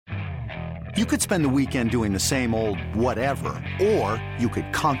You could spend the weekend doing the same old whatever, or you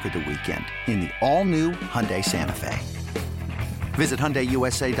could conquer the weekend in the all-new Hyundai Santa Fe. Visit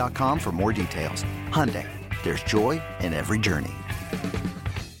HyundaiUSA.com for more details. Hyundai, there's joy in every journey.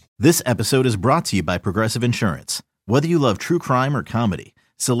 This episode is brought to you by Progressive Insurance. Whether you love true crime or comedy,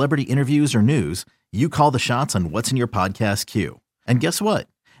 celebrity interviews or news, you call the shots on what's in your podcast queue. And guess what?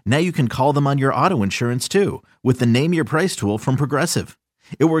 Now you can call them on your auto insurance too with the Name Your Price tool from Progressive.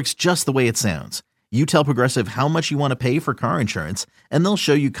 It works just the way it sounds. You tell Progressive how much you want to pay for car insurance, and they'll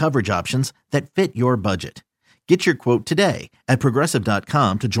show you coverage options that fit your budget. Get your quote today at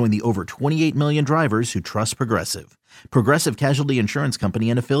Progressive.com to join the over 28 million drivers who trust Progressive. Progressive Casualty Insurance Company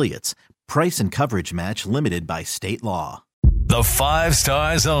and Affiliates. Price and coverage match limited by state law. The 5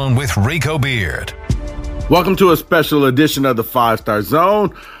 Star Zone with Rico Beard. Welcome to a special edition of the 5 Star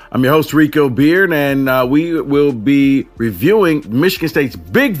Zone. I'm your host, Rico Beard, and we will be reviewing Michigan State's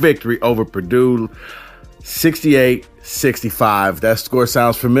big victory over Purdue, 68-65. That score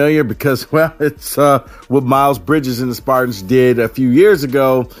sounds familiar because, well, it's what Miles Bridges and the Spartans did a few years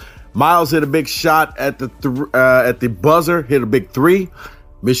ago. Miles hit a big shot at the buzzer, hit a big three.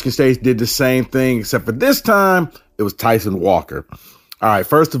 Michigan State did the same thing, except for this time, it was Tyson Walker. All right,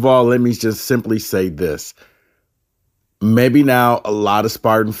 first of all, let me just simply say this. Maybe now a lot of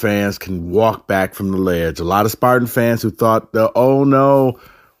Spartan fans can walk back from the ledge. A lot of Spartan fans who thought, oh no,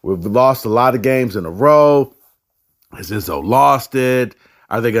 we've lost a lot of games in a row. Has Izzo lost it?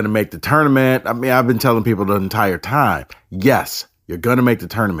 Are they going to make the tournament? I mean, I've been telling people the entire time, yes, you're going to make the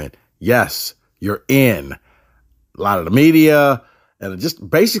tournament. Yes, you're in. A lot of the media and just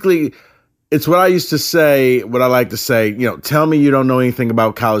basically it's what I used to say, what I like to say, tell me you don't know anything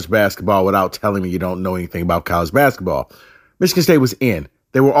about college basketball without telling me you don't know anything about college basketball. Michigan State was in.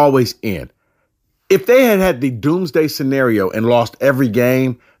 They were always in. If they had had the doomsday scenario and lost every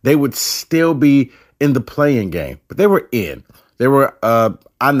game, they would still be in the play-in game. But they were in. They were on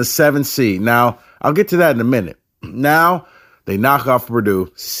the 7th seed. Now, I'll get to that in a minute. Now, they knock off Purdue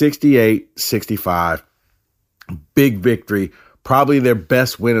 68-65. Big victory. Probably their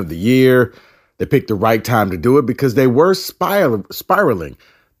best win of the year. They picked the right time to do it because they were spiraling.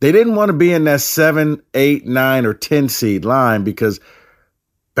 They didn't want to be in that 7, 8, 9, or 10 seed line because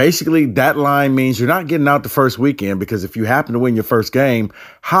basically that line means you're not getting out the first weekend because if you happen to win your first game,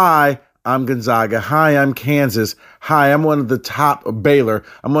 hi, I'm Gonzaga. Hi, I'm Kansas. Hi, I'm one of the top Baylor.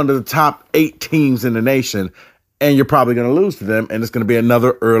 I'm one of the top 8 teams in the nation. And you're probably going to lose to them. And it's going to be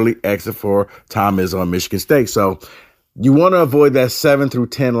another early exit for Tom Izzo and Michigan State. So you want to avoid that 7 through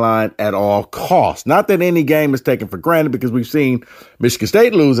 10 line at all costs. Not that any game is taken for granted because we've seen Michigan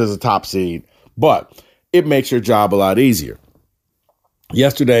State lose as a top seed, but it makes your job a lot easier.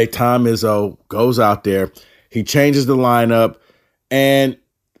 Yesterday, Tom Izzo goes out there. He changes the lineup, and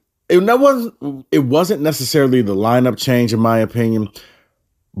it wasn't necessarily the lineup change, in my opinion,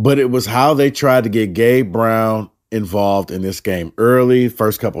 but it was how they tried to get Gabe Brown involved in this game early.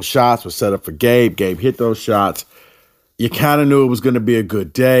 First couple shots were set up for Gabe. Gabe hit those shots. You kind of knew it was going to be a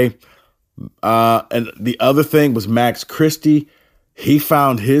good day. And the other thing was Max Christie. He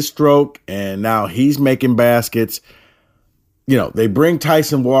found his stroke, and now he's making baskets. They bring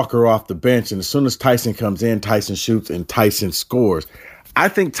Tyson Walker off the bench, and as soon as Tyson comes in, Tyson shoots and Tyson scores. I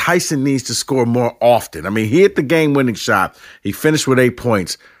think Tyson needs to score more often. I mean, he hit the game-winning shot. He finished with 8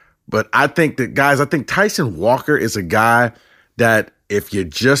 points. But I think Tyson Walker is a guy that if you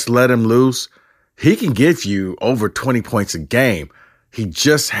just let him loose, he can give you over 20 points a game. He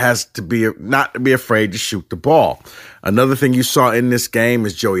just has to not to be afraid to shoot the ball. Another thing you saw in this game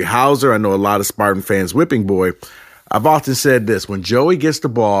is Joey Hauser. I know a lot of Spartan fans whipping boy. I've often said this. When Joey gets the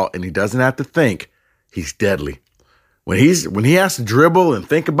ball and he doesn't have to think, he's deadly. When he has to dribble and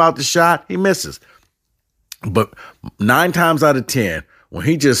think about the shot, he misses. But 9 times out of 10, when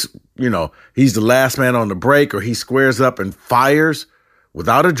he just, he's the last man on the break or he squares up and fires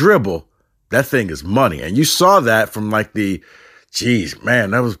without a dribble, that thing is money. And you saw that from that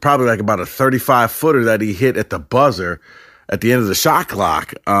was probably like about a 35-footer that he hit at the buzzer at the end of the shot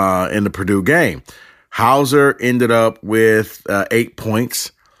clock in the Purdue game. Hauser ended up with 8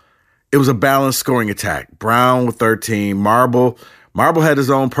 points. It was a balanced scoring attack. Brown with 13. Marble had his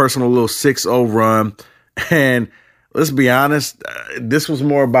own personal little 6-0 run. And let's be honest, this was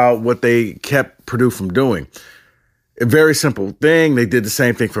more about what they kept Purdue from doing. A very simple thing. They did the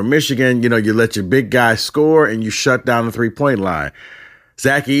same thing for Michigan. You let your big guy score and you shut down the 3-point line.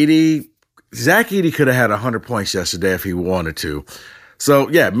 Zach Edey could have had 100 points yesterday if he wanted to. So,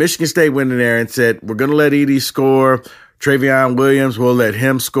 yeah, Michigan State went in there and said, we're going to let Edey score. Travion Williams, we'll let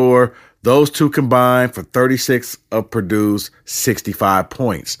him score. Those two combined for 36 of Purdue's 65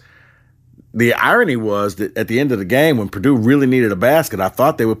 points. the irony was that at the end of the game, when Purdue really needed a basket, I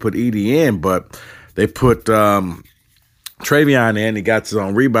thought they would put Edey in, but they put Travion in. He got his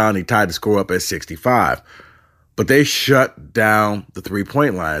own rebound. He tied the score up at 65. But they shut down the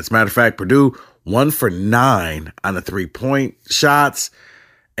three-point line. As a matter of fact, Purdue 1 for 9 on the three-point shots.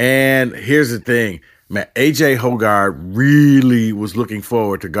 And here's the thing, man, A.J. Hoggard really was looking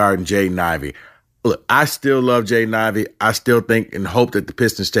forward to guarding Jaden Ivey. Look, I still love Jaden Ivey. I still think and hope that the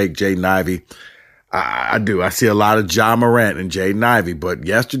Pistons take Jaden Ivey. I do. I see a lot of Ja Morant in Jaden Ivey. But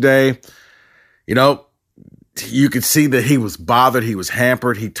yesterday, you could see that he was bothered. He was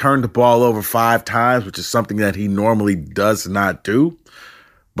hampered. He turned the ball over 5 times, which is something that he normally does not do.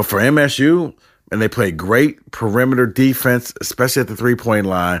 But for MSU, and they played great perimeter defense, especially at the three-point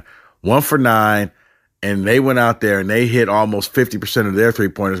line, 1 for 9. And they went out there and they hit almost 50% of their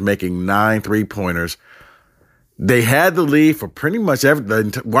three-pointers, making 9 three-pointers. They had the lead for pretty much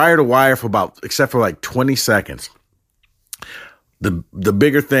wire to wire except for like 20 seconds. The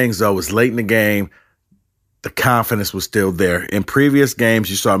bigger things, though, was late in the game, the confidence was still there. In previous games,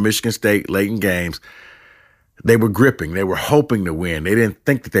 you saw Michigan State late in games, they were gripping. They were hoping to win. They didn't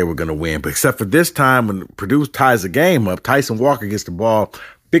think that they were going to win. But except for this time when Purdue ties the game up, Tyson Walker gets the ball,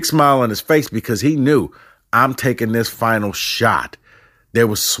 big smile on his face because he knew, I'm taking this final shot. There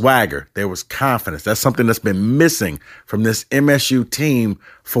was swagger. There was confidence. That's something that's been missing from this MSU team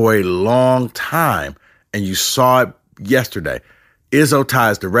for a long time. And you saw it yesterday. Izzo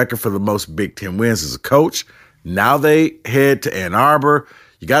ties the record for the most Big Ten wins as a coach. Now they head to Ann Arbor.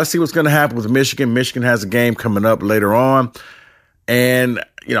 You got to see what's going to happen with Michigan. Michigan has a game coming up later on. And,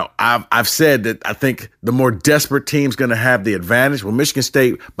 I've said that I think the more desperate team's going to have the advantage. Well, Michigan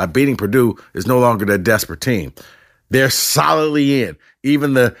State, by beating Purdue, is no longer that desperate team. They're solidly in.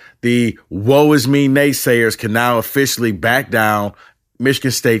 Even the woe is me naysayers can now officially back down.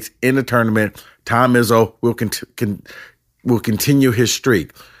 Michigan State's in the tournament. Tom Izzo will continue his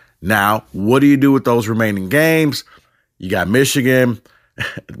streak. Now, what do you do with those remaining games? You got Michigan,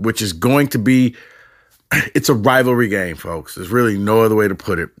 which is going to be, it's a rivalry game, folks. There's really no other way to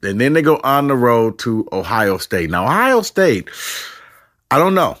put it. And then they go on the road to Ohio State. Now, Ohio State, I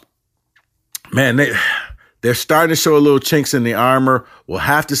don't know. Man, they're starting to show a little chinks in the armor. We'll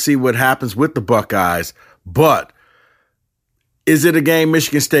have to see what happens with the Buckeyes. But is it a game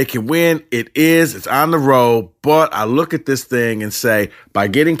Michigan State can win? It is. It's on the road. But I look at this thing and say, by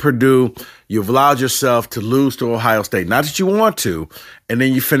getting Purdue, you've allowed yourself to lose to Ohio State. Not that you want to. And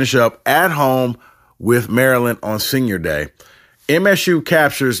then you finish up at home with Maryland on Senior Day. MSU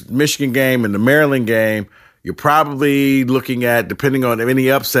captures Michigan game and the Maryland game. You're probably looking at, depending on any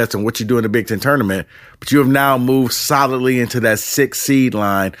upsets and what you do in the Big Ten tournament, but you have now moved solidly into that 6 seed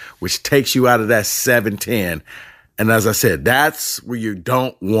line, which takes you out of that 7-10. And as I said, that's where you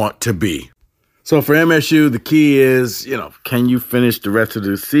don't want to be. So for MSU, the key is, can you finish the rest of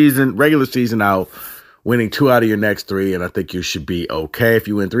the season, regular season out, winning 2 out of your next 3? And I think you should be okay. If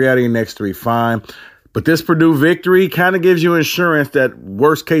you win 3 out of your next 3, fine. But this Purdue victory kind of gives you insurance that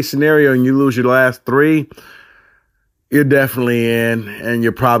worst case scenario and you lose your last 3, you're definitely in, and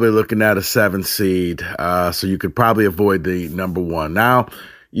you're probably looking at a 7 seed. So you could probably avoid the number 1. Now,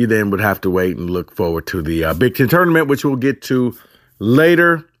 you then would have to wait and look forward to the Big Ten tournament, which we'll get to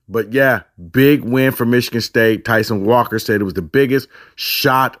later. But yeah, big win for Michigan State. Tyson Walker said it was the biggest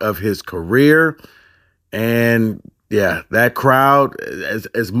shot of his career. And yeah, that crowd,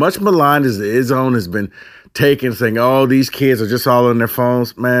 as much maligned as his own has been taken, saying, oh, these kids are just all on their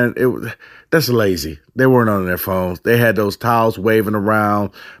phones, man, that's lazy. They weren't on their phones. They had those towels waving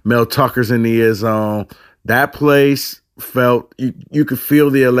around. Mel Tucker's in the end zone. That place felt, you could feel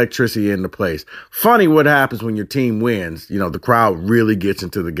the electricity in the place. Funny what happens when your team wins. The crowd really gets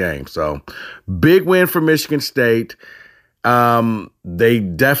into the game. So big win for Michigan State. They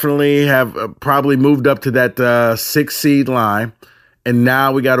definitely have probably moved up to that 6 seed line. And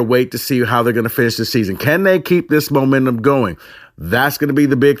now we got to wait to see how they're going to finish the season. Can they keep this momentum going? That's going to be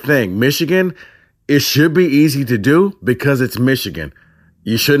the big thing. Michigan, it should be easy to do because it's Michigan.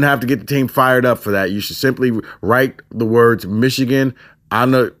 You shouldn't have to get the team fired up for that. You should simply write the words Michigan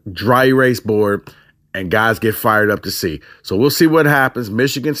on the dry erase board and guys get fired up to see. So we'll see what happens.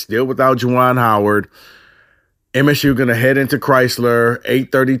 Michigan still without Juwan Howard. MSU going to head into Chrysler,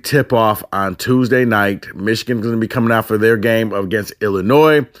 8:30 tip-off on Tuesday night. Michigan's going to be coming out for their game against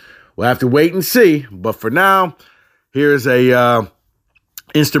Illinois. We'll have to wait and see. But for now, here's a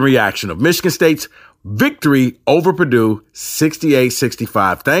instant reaction of Michigan State's victory over Purdue,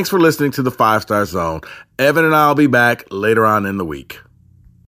 68-65. Thanks for listening to the 5 Star Zone. Evan and I will be back later on in the week.